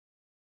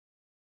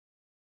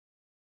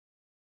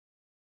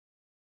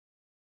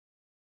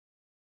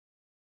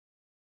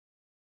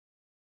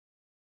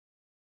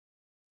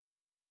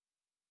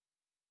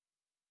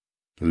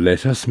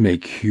Let us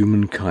make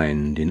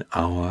humankind in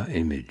our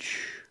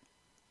image,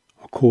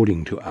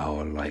 according to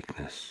our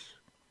likeness.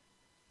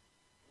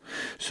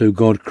 So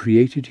God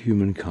created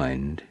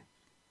humankind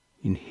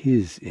in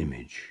his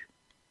image.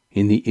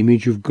 In the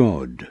image of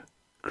God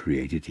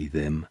created he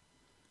them.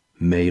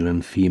 Male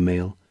and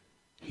female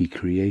he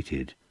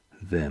created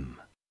them.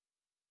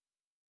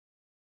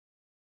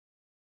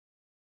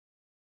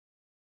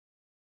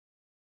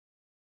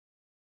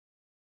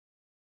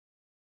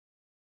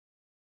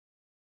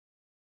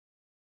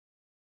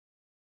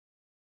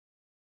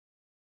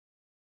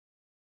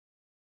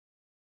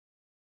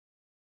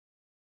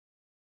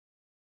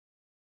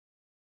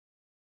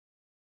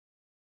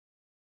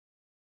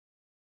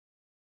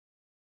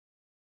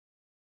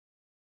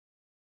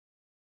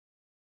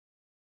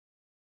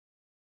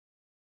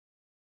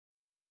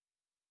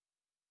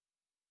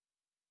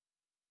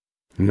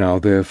 Now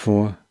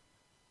therefore,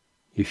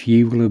 if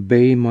ye will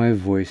obey my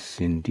voice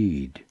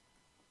indeed,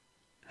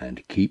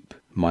 and keep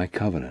my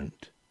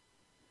covenant,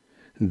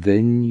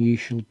 then ye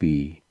shall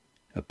be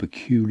a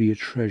peculiar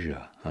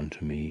treasure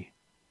unto me,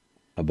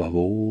 above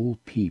all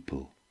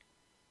people,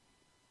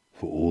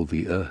 for all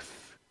the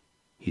earth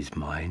is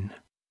mine.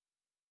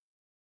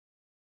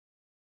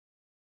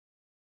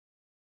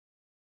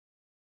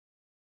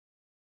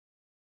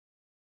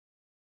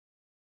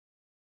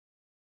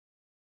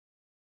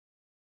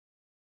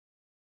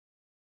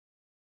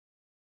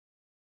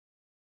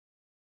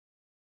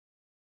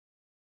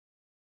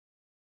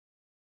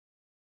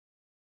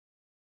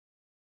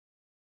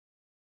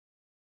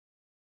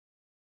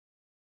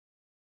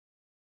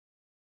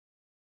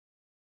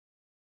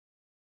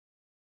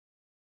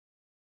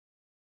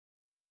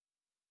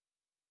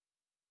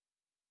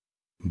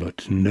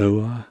 But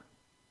Noah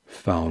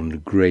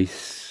found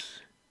grace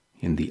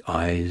in the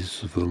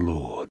eyes of the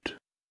Lord.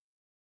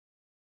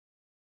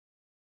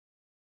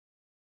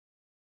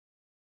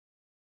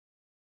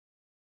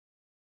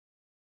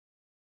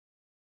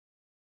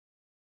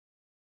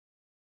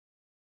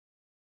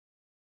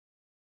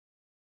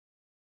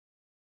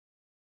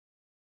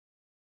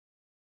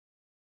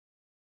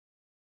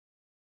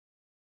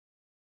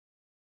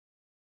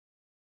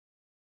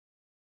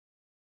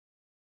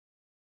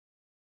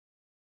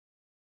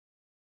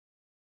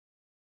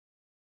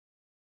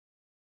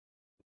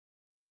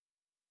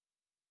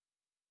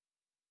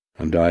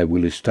 And I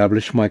will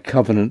establish my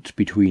covenant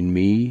between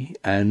me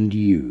and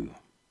you,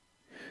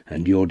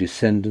 and your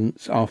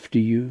descendants after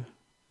you,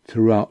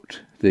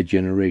 throughout their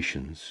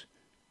generations,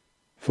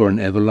 for an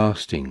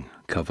everlasting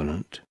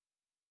covenant.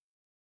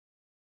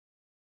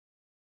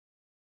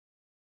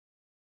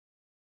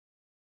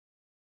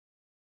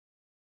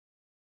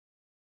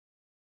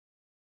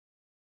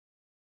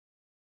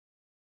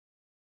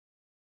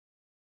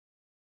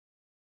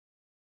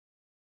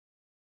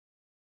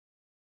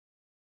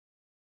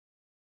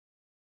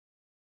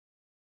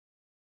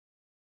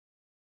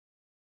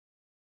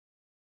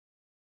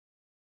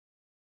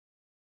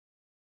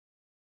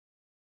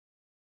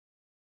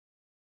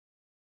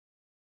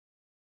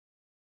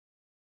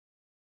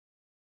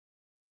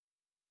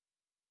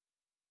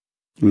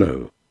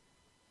 Lo,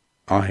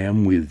 I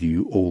am with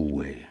you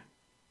always,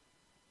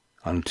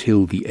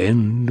 until the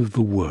end of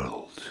the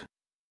world.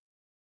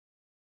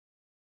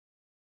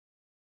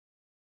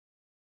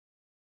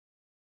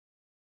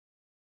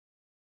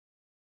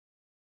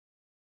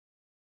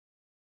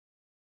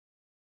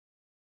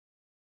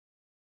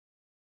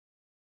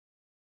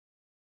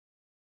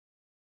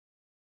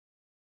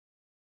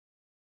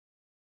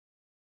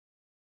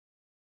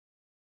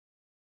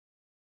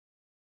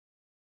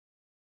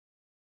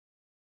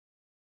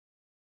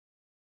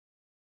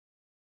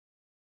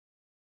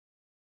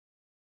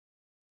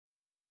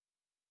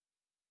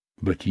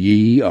 But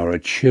ye are a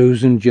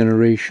chosen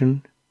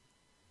generation,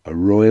 a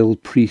royal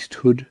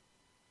priesthood,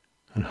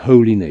 an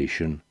holy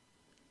nation,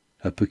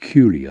 a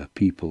peculiar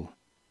people,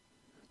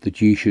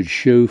 that ye should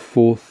show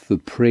forth the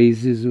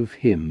praises of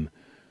him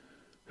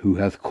who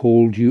hath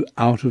called you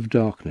out of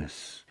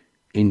darkness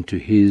into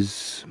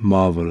his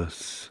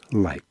marvelous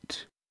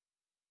light.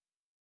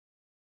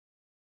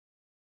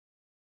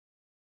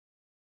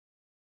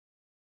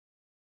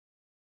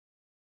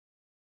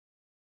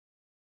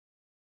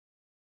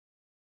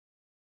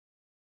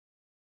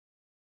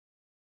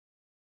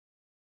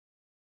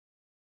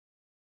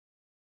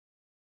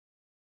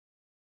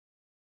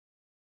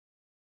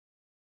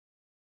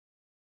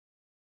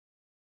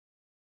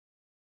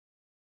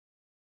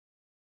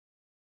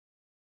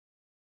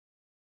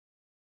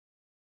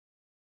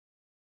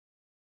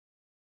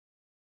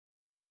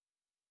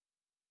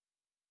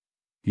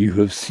 You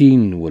have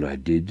seen what I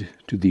did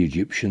to the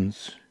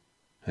Egyptians,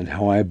 and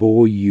how I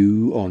bore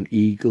you on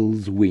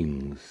eagle's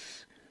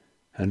wings,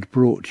 and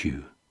brought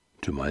you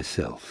to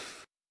myself.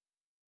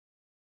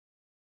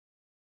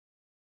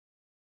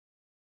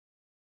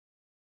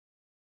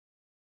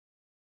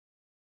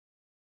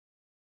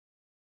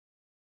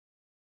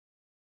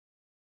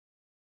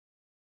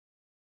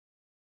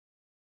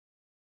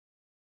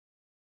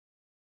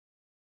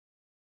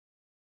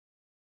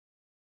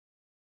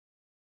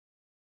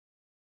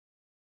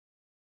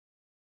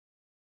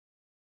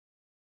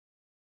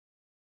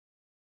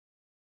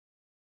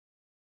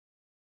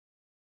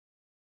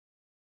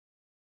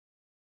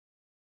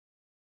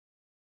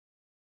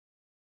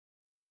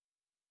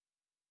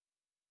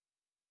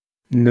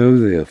 Know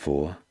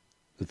therefore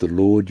that the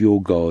Lord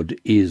your God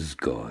is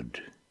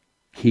God.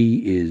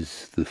 He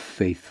is the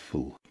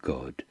faithful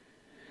God,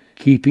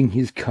 keeping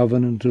his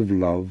covenant of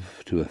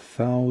love to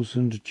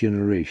 1,000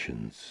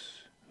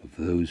 generations of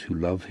those who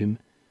love him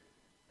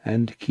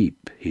and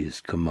keep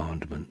his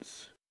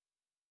commandments.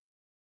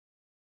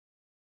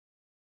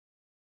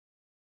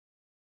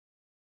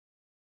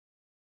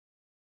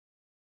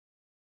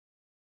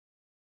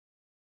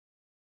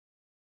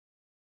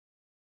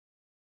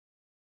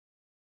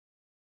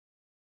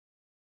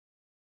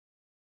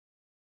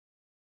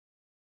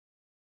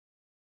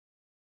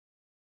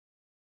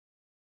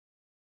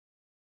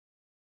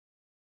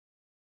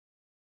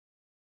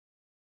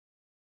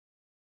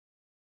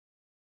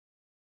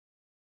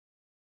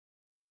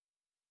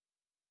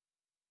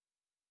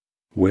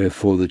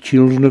 Wherefore the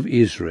children of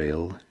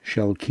Israel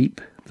shall keep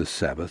the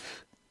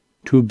Sabbath,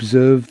 to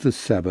observe the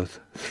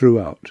Sabbath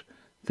throughout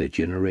their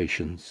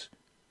generations,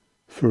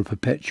 for a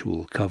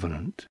perpetual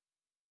covenant.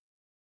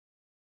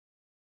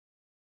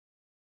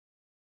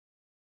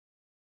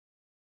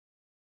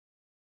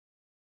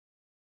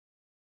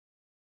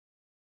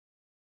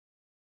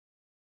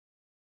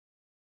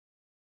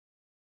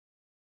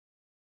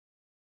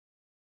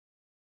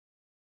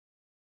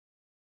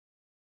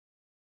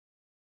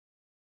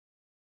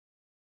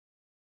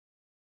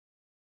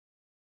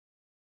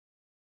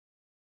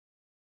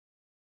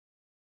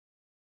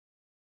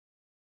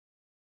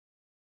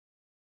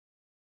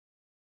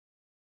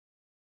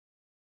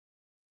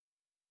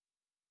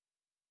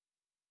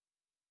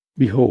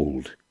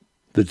 Behold,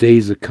 the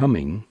days are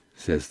coming,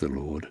 says the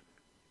Lord,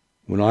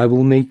 when I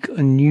will make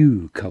a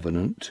new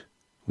covenant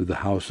with the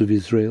house of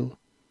Israel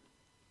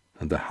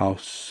and the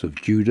house of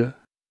Judah.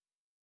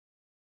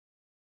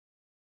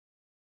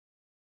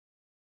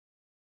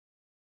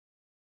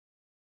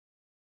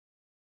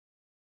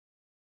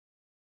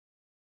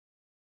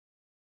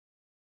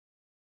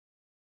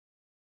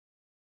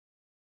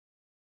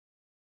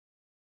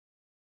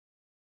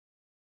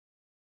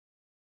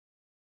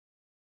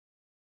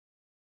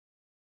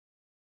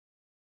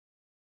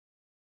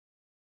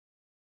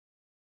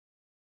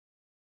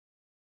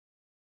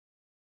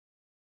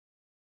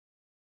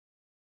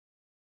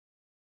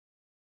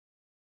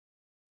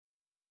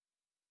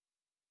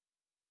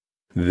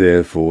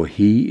 Therefore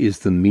he is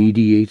the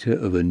mediator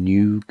of a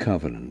new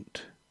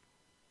covenant,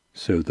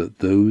 so that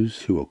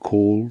those who are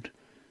called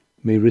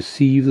may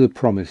receive the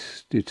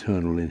promised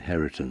eternal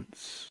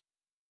inheritance.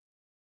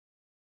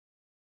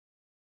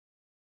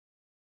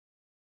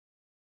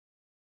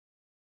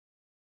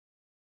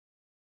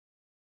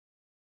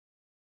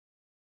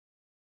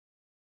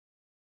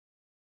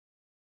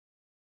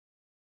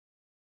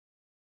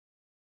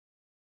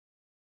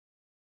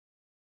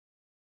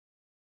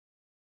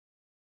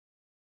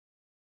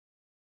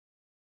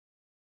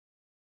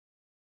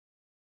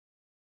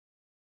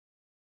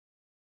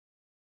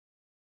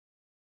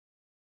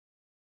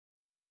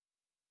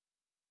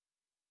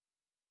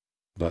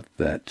 But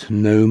that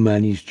no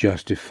man is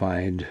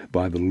justified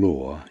by the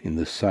law in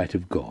the sight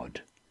of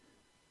God,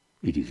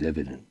 it is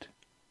evident.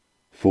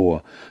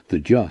 For the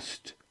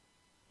just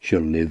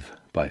shall live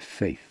by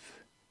faith.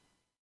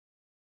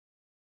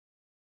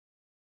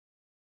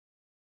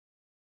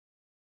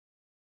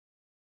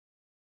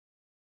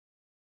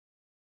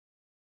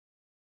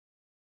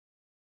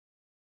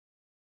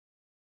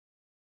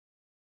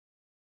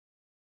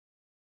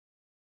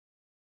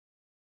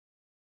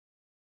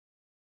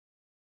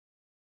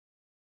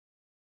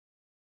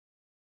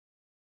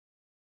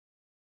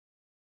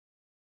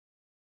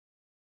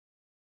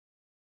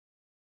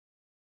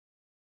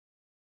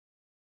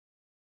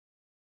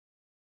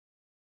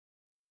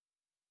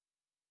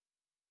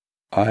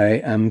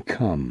 I am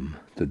come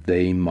that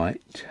they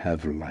might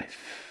have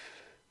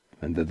life,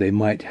 and that they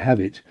might have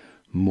it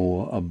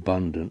more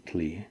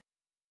abundantly.